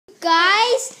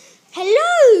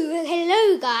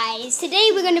Hello guys.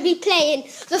 Today we're going to be playing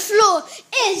The Floor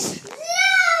is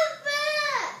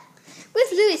Lava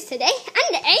with Lewis today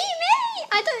and Amy.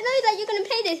 I don't know that you're going to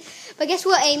play this, but guess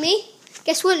what, Amy?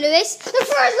 Guess what, Lewis? The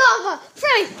floor is lava.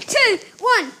 3, 2,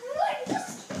 1.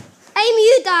 Amy,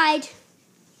 you died.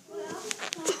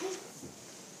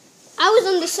 I was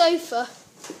on the sofa.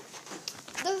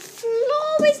 The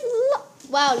floor is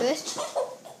wow, Lewis.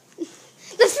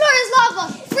 The floor is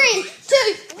lava. 3,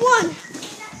 2, 1.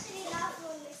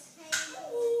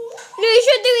 Lewis,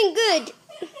 you're doing good.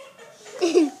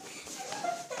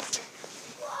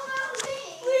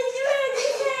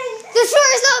 The floor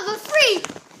is lava. 3,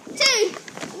 2,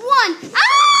 1.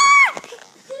 Ah!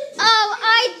 Oh,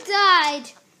 I died.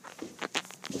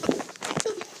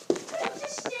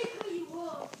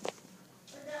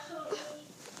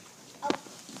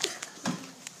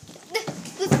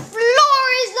 The floor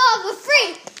is lava.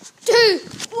 3, 2,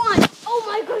 1. Oh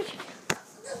my gosh.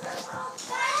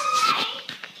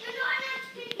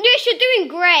 Lewis, you're doing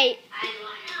great.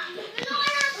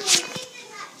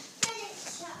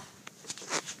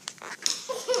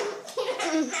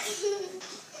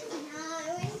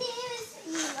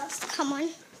 Come on.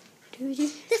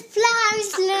 The floor is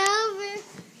lava.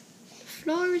 The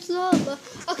floor is lava.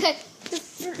 Okay. The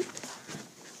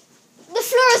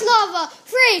floor is lava.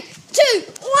 3, 2,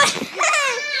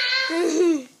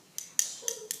 1.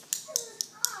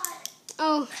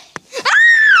 Oh.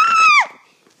 Ah!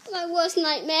 My worst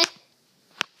nightmare.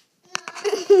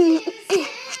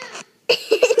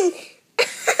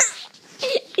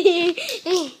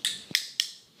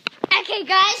 Okay,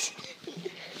 guys.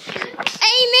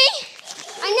 Amy,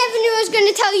 I never knew I was going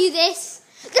to tell you this.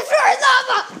 The floor is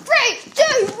lava. 3,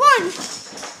 2, 1.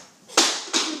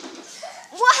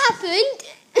 What happened?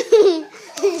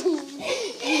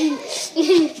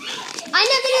 I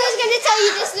never knew I was going to tell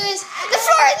you this, Lewis. The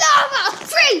floor is lava.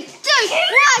 3, 2,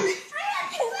 1.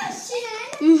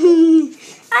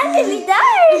 I nearly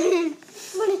died.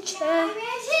 I'm on a chair.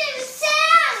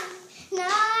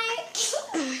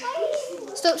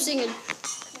 Stop singing.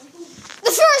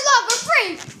 The floor is lava.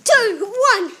 3, 2,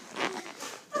 1.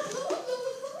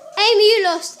 Amy, you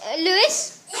lost. Lewis?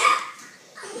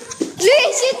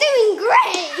 Lewis, you're doing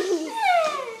great.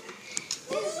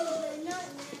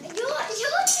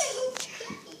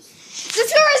 The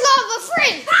floor is lava.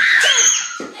 3,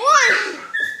 2, 1.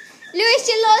 Lewis,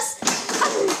 you lost.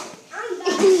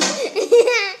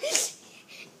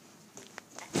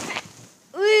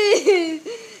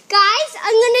 Guys,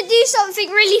 I'm gonna do something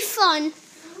really fun.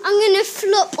 I'm gonna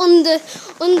flop on the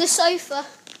sofa,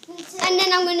 and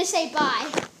then I'm gonna say bye,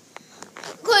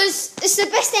 because it's the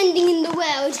best ending in the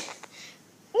world.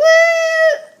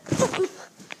 Woo!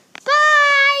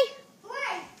 Bye.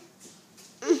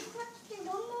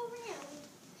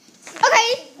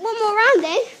 Okay, one more round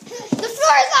then. The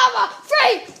floor is lava.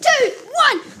 3, 2,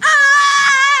 1.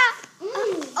 Ah!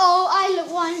 Oh, I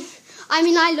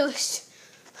lost.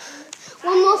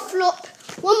 One more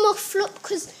flop,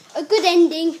 because a good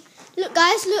ending. Look,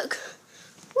 guys, look.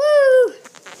 Woo!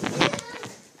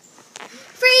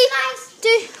 3,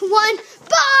 2, 1.